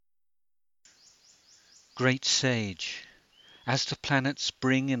Great sage, as the planets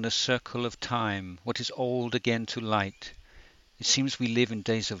bring in the circle of time what is old again to light, it seems we live in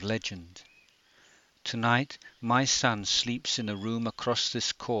days of legend. Tonight my son sleeps in a room across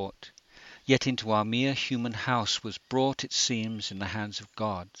this court, yet into our mere human house was brought, it seems, in the hands of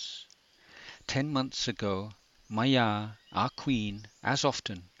gods. 10 months ago, Maya, our queen, as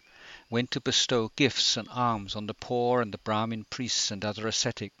often, went to bestow gifts and alms on the poor and the Brahmin priests and other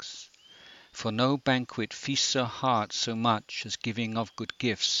ascetics. For no banquet feasts her heart so much as giving of good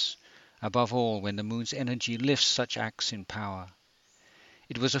gifts, above all when the moon's energy lifts such acts in power.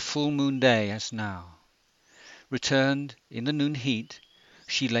 It was a full moon day as now. Returned in the noon heat,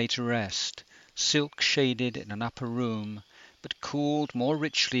 she lay to rest, silk-shaded in an upper room, but cooled more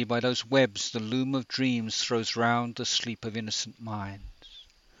richly by those webs the loom of dreams throws round the sleep of innocent minds.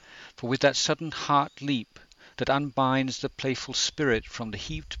 For with that sudden heart-leap that unbinds the playful spirit from the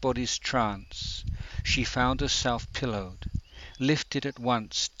heaped body's trance, she found herself pillowed, lifted at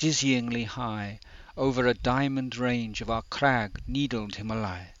once dizzyingly high over a diamond range of our crag-needled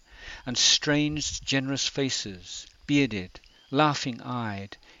Himalaya, and strange generous faces, bearded,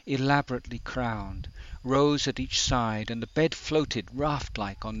 laughing-eyed, elaborately crowned, rose at each side, and the bed floated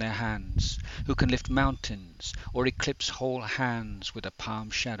raft-like on their hands, who can lift mountains or eclipse whole hands with a palm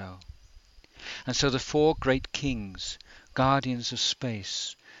shadow. And so the 4 great kings, guardians of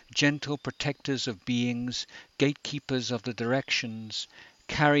space, gentle protectors of beings, gatekeepers of the directions,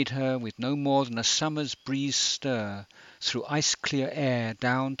 carried her with no more than a summer's breeze stir through ice-clear air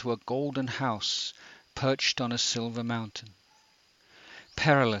down to a golden house perched on a silver mountain.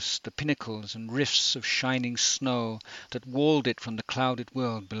 Perilous the pinnacles and rifts of shining snow that walled it from the clouded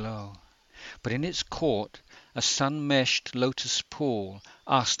world below. But in its court a sun-meshed lotus pool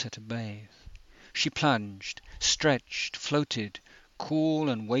asked her to bathe. She plunged, stretched, floated, cool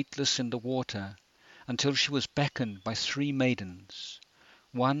and weightless in the water, until she was beckoned by 3 maidens.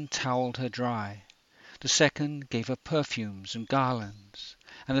 One towelled her dry, the second gave her perfumes and garlands,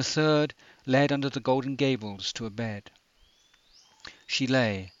 and the third led under the golden gables to a bed. She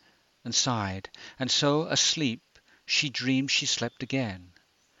lay and sighed, and so, asleep, she dreamed she slept again.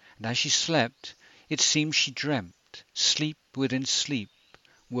 And as she slept, it seemed she dreamt, sleep within sleep,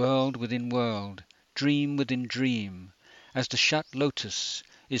 world within world, dream within dream, as the shut lotus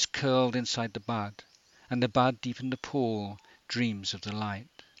is curled inside the bud, and the bud deep in the pool dreams of the light.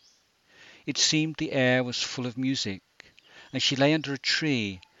 It seemed the air was full of music, and she lay under a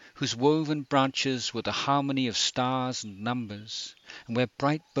tree whose woven branches were the harmony of stars and numbers, and where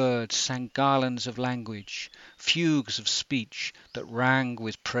bright birds sang garlands of language, fugues of speech that rang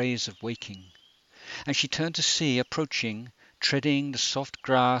with praise of waking. And she turned to see, approaching, treading the soft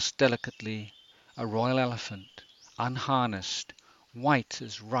grass delicately, a royal elephant, unharnessed, white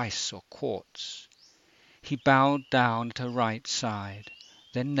as rice or quartz. He bowed down at her right side,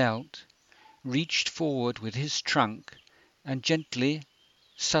 then knelt, reached forward with his trunk, and gently,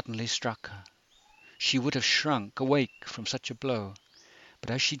 suddenly struck her. She would have shrunk awake from such a blow,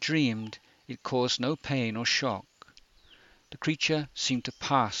 but as she dreamed, it caused no pain or shock. The creature seemed to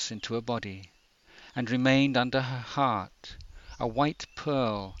pass into her body, and remained under her heart, a white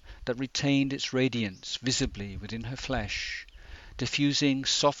pearl that retained its radiance visibly within her flesh, diffusing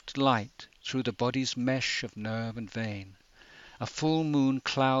soft light through the body's mesh of nerve and vein, a full moon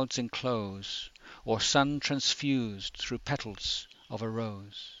clouds enclose, or sun transfused through petals of a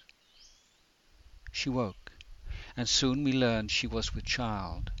rose. She woke, and soon we learned she was with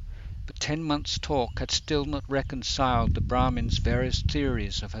child, but 10 months' talk had still not reconciled the Brahmin's various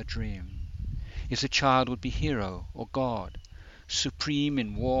theories of her dream. If the child would be hero or god, supreme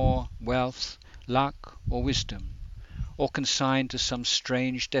in war, wealth, luck, or wisdom, or consigned to some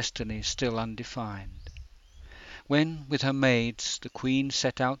strange destiny still undefined. When, with her maids, the queen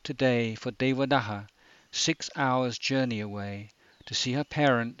set out today for Devadaha, 6 hours' journey away, to see her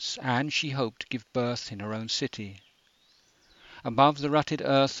parents, and, she hoped, give birth in her own city. Above the rutted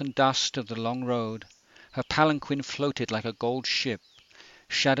earth and dust of the long road, her palanquin floated like a gold ship,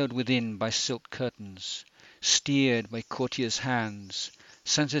 shadowed within by silk curtains, steered by courtiers' hands,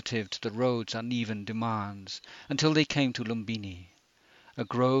 sensitive to the road's uneven demands, until they came to Lumbini, a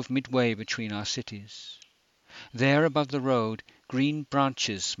grove midway between our cities. There above the road green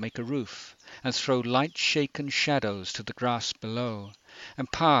branches make a roof, and throw light-shaken shadows to the grass below,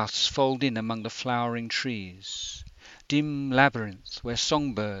 and paths fold in among the flowering trees, dim labyrinth where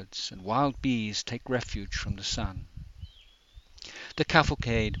songbirds and wild bees take refuge from the sun. The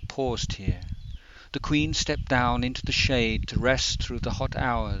cavalcade paused here. The queen stepped down into the shade to rest through the hot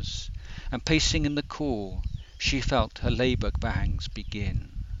hours, and pacing in the cool, she felt her labour pangs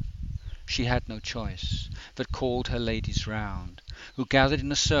begin. she had no choice, but called her ladies round, who gathered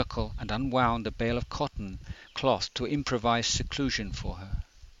in a circle and unwound a bale of cotton cloth to improvise seclusion for her.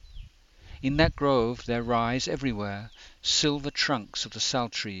 In that grove there rise everywhere silver trunks of the sal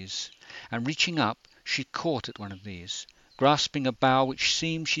trees, and reaching up she caught at one of these, grasping a bough which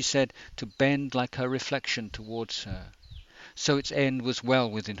seemed, she said, to bend like her reflection towards her. So its end was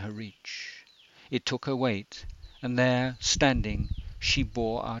well within her reach. It took her weight, and there, standing, she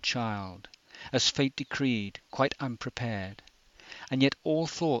bore our child, as fate decreed, quite unprepared. And yet all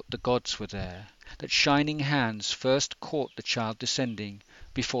thought the gods were there, that shining hands first caught the child descending,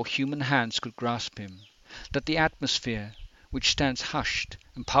 before human hands could grasp him, that the atmosphere, which stands hushed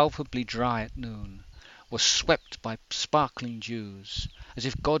and palpably dry at noon, was swept by sparkling dews, as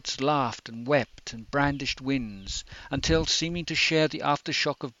if gods laughed and wept and brandished winds, until, seeming to share the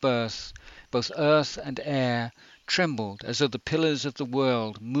aftershock of birth, both earth and air trembled as though the pillars of the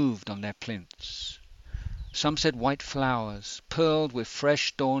world moved on their plinths. Some said white flowers, pearled with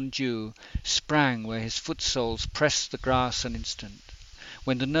fresh dawn dew, sprang where his foot-soles pressed the grass an instant,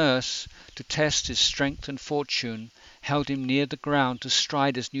 when the nurse, to test his strength and fortune, held him near the ground to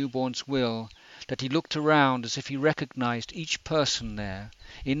stride as newborns will, that he looked around as if he recognized each person there,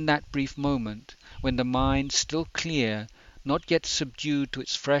 in that brief moment when the mind, still clear, not yet subdued to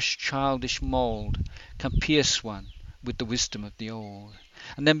its fresh childish mould, can pierce one with the wisdom of the old,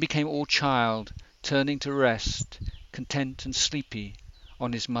 and then became all child, turning to rest, content and sleepy,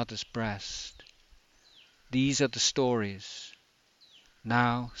 on his mother's breast. These are the stories.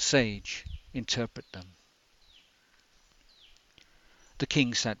 Now, sage, interpret them. The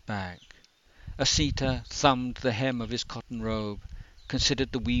king sat back. Asita thumbed the hem of his cotton robe,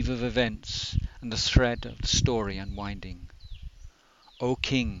 considered the weave of events, and the thread of the story unwinding. "O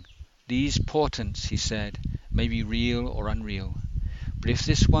king, these portents," he said, "may be real or unreal. But if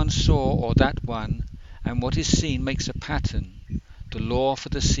this one saw or that one, and what is seen makes a pattern, the law for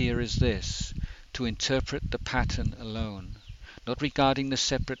the seer is this, to interpret the pattern alone, not regarding the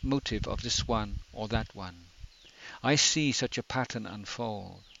separate motive of this one or that one. I see such a pattern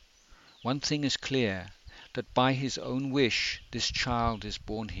unfold. One thing is clear, that by his own wish this child is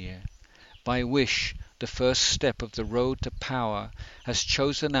born here. By wish, the first step of the road to power has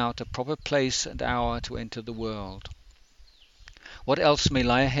chosen out a proper place and hour to enter the world. What else may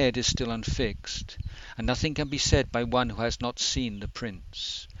lie ahead is still unfixed, and nothing can be said by one who has not seen the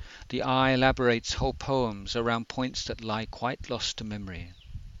prints. The eye elaborates whole poems around points that lie quite lost to memory.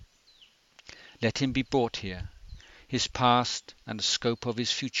 Let him be brought here. His past and the scope of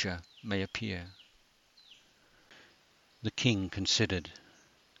his future may appear." The king considered.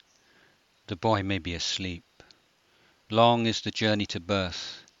 The boy may be asleep. Long is the journey to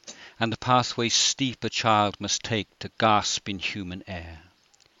birth, and the pathway steep a child must take to gasp in human air.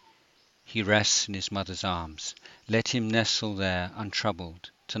 He rests in his mother's arms. Let him nestle there untroubled,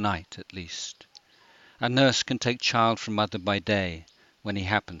 tonight at least. A nurse can take child from mother by day, when he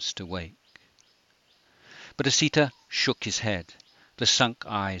happens to wake. But Asita shook his head, the sunk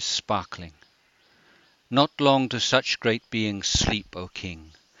eyes sparkling. "Not long do such great beings sleep, O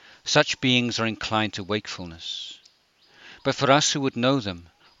king. Such beings are inclined to wakefulness. But for us who would know them,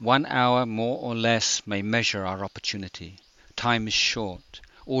 1 hour more or less may measure our opportunity. Time is short.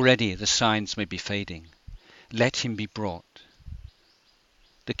 Already the signs may be fading. Let him be brought."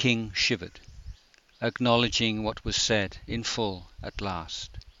 The king shivered, acknowledging what was said in full at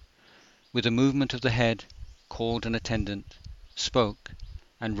last. With a movement of the head, called an attendant, spoke,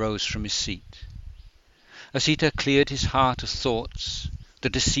 and rose from his seat. Asita cleared his heart of thoughts, the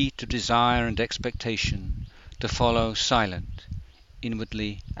deceit of desire and expectation, to follow silent,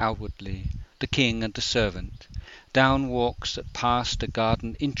 inwardly, outwardly, the king and the servant, down walks that passed a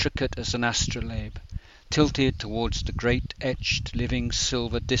garden intricate as an astrolabe, tilted towards the great etched living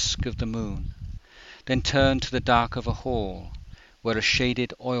silver disk of the moon, then turned to the dark of a hall where a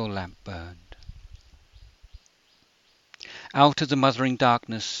shaded oil lamp burned. Out of the mothering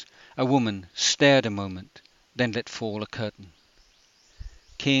darkness a woman stared a moment, then let fall a curtain.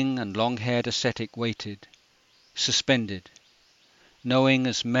 King and long-haired ascetic waited, suspended, knowing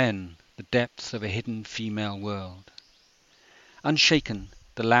as men the depth of a hidden female world. Unshaken,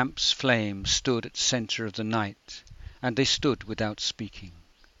 the lamp's flame stood at centre of the night, and they stood without speaking.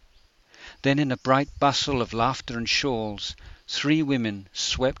 Then in a bright bustle of laughter and shawls, 3 women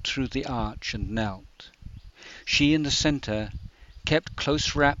swept through the arch and knelt. She in the centre kept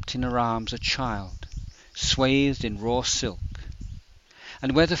close wrapped in her arms a child, swathed in raw silk,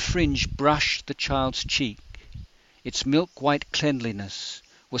 and where the fringe brushed the child's cheek, its milk-white cleanliness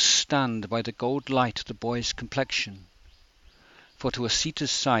was stunned by the gold light of the boy's complexion. For to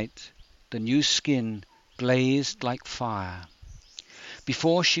Asita's sight the new skin blazed like fire.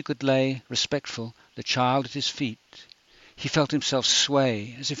 Before she could lay, respectful, the child at his feet, he felt himself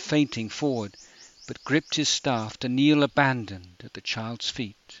sway as if fainting forward, but gripped his staff to kneel abandoned at the child's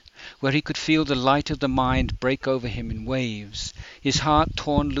feet, where he could feel the light of the mind break over him in waves, his heart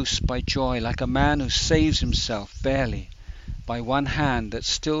torn loose by joy, like a man who saves himself barely by one hand that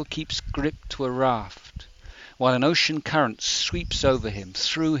still keeps grip to a raft, while an ocean current sweeps over him,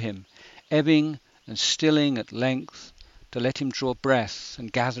 through him, ebbing and stilling at length to let him draw breath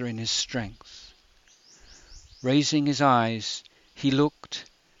and gather in his strength. Raising his eyes, he looked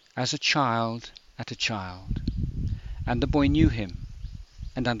as a child at a child, and the boy knew him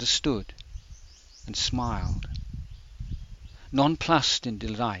and understood and smiled. Nonplussed in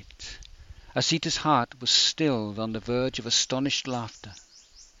delight, Asita's heart was stilled on the verge of astonished laughter.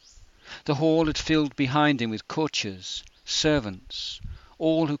 The hall had filled behind him with courtiers, servants,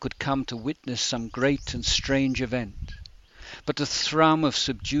 all who could come to witness some great and strange event. But the thrum of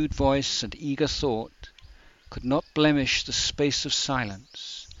subdued voice and eager thought could not blemish the space of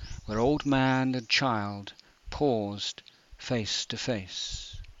silence, where old man and child paused face to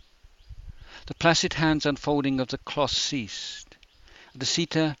face. The placid hands unfolding of the cloth ceased, and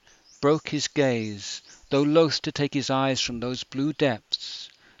Asita broke his gaze, though loath to take his eyes from those blue depths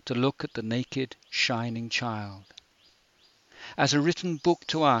to look at the naked, shining child. As a written book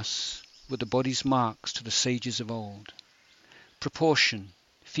to us were the body's marks to the sages of old. Proportion,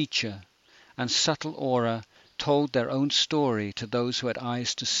 feature, and subtle aura told their own story to those who had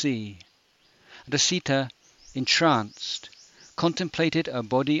eyes to see. And Asita, entranced, contemplated a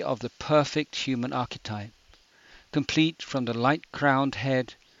body of the perfect human archetype, complete from the light-crowned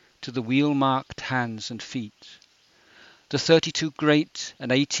head to the wheel-marked hands and feet. The 32 great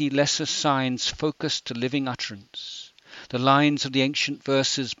and 80 lesser signs focused to living utterance, the lines of the ancient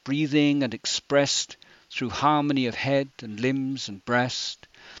verses breathing and expressed through harmony of head and limbs and breast,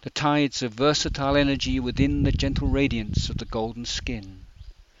 the tides of versatile energy within the gentle radiance of the golden skin.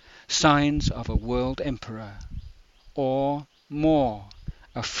 Signs of a world emperor, or more,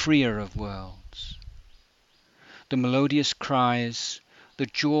 a freer of worlds. The melodious cries, the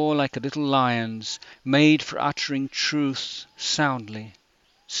jaw like a little lion's, made for uttering truth soundly,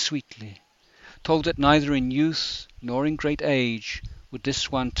 sweetly, told that neither in youth nor in great age would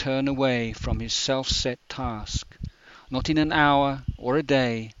this one turn away from his self-set task. Not in an hour or a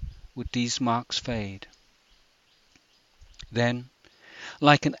day would these marks fade. Then,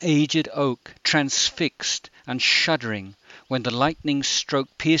 like an aged oak, transfixed and shuddering, when the lightning stroke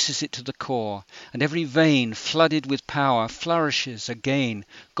pierces it to the core, and every vein, flooded with power, flourishes again,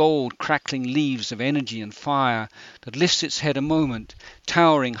 gold crackling leaves of energy and fire, that lifts its head a moment,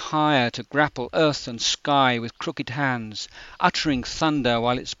 towering higher to grapple earth and sky with crooked hands, uttering thunder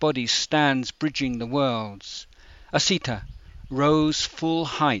while its body stands bridging the worlds. Asita rose full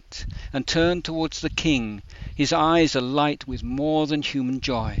height and turned towards the king, his eyes alight with more than human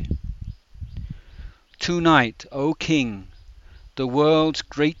joy. Tonight, O king, the world's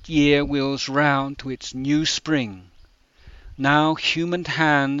great year wheels round to its new spring. Now human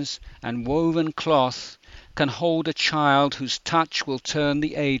hands and woven cloth can hold a child whose touch will turn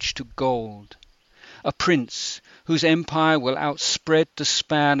the age to gold, a prince whose empire will outspread the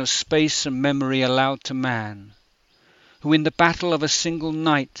span of space and memory allowed to man, who in the battle of a single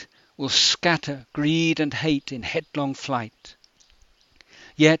night will scatter greed and hate in headlong flight.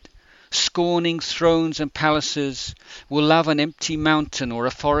 Yet, scorning thrones and palaces, will love an empty mountain or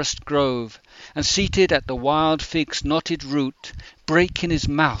a forest grove, and seated at the wild fig's knotted root, break in his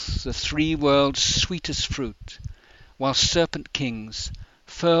mouth the 3 worlds' sweetest fruit, while serpent kings,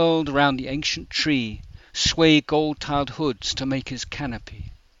 furled round the ancient tree, sway gold-tiled hoods to make his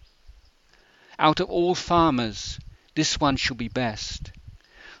canopy. Out of all farmers, this one shall be best,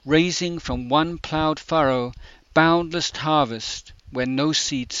 raising from one ploughed furrow boundless harvest where no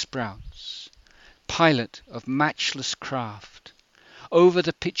seed sprouts, pilot of matchless craft, over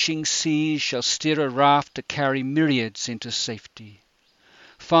the pitching seas shall steer a raft to carry myriads into safety,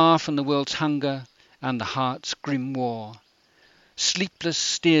 far from the world's hunger and the heart's grim war. Sleepless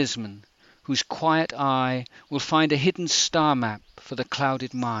steersman, whose quiet eye will find a hidden star map for the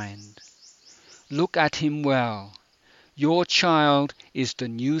clouded mind. Look at him well. Your child is the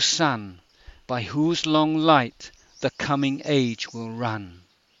new sun, by whose long light the coming age will run.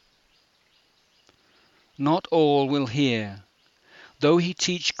 Not all will hear. Though he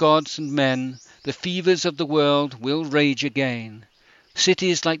teach gods and men, the fevers of the world will rage again.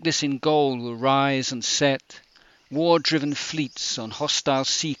 Cities like this in gold will rise and set, war-driven fleets on hostile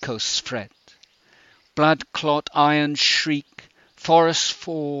sea-coasts fret. Blood-clot irons shriek, forests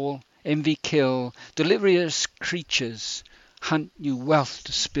fall, Envy kill, delirious creatures hunt new wealth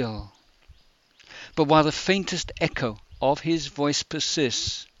to spill. But while the faintest echo of his voice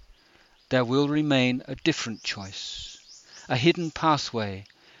persists, there will remain a different choice, a hidden pathway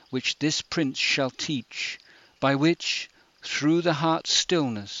which this prince shall teach, by which, through the heart's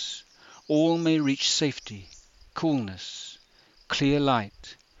stillness, all may reach safety, coolness, clear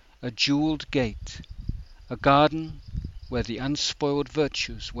light, a jeweled gate, a garden where the unspoiled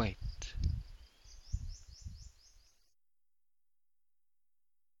virtues wait.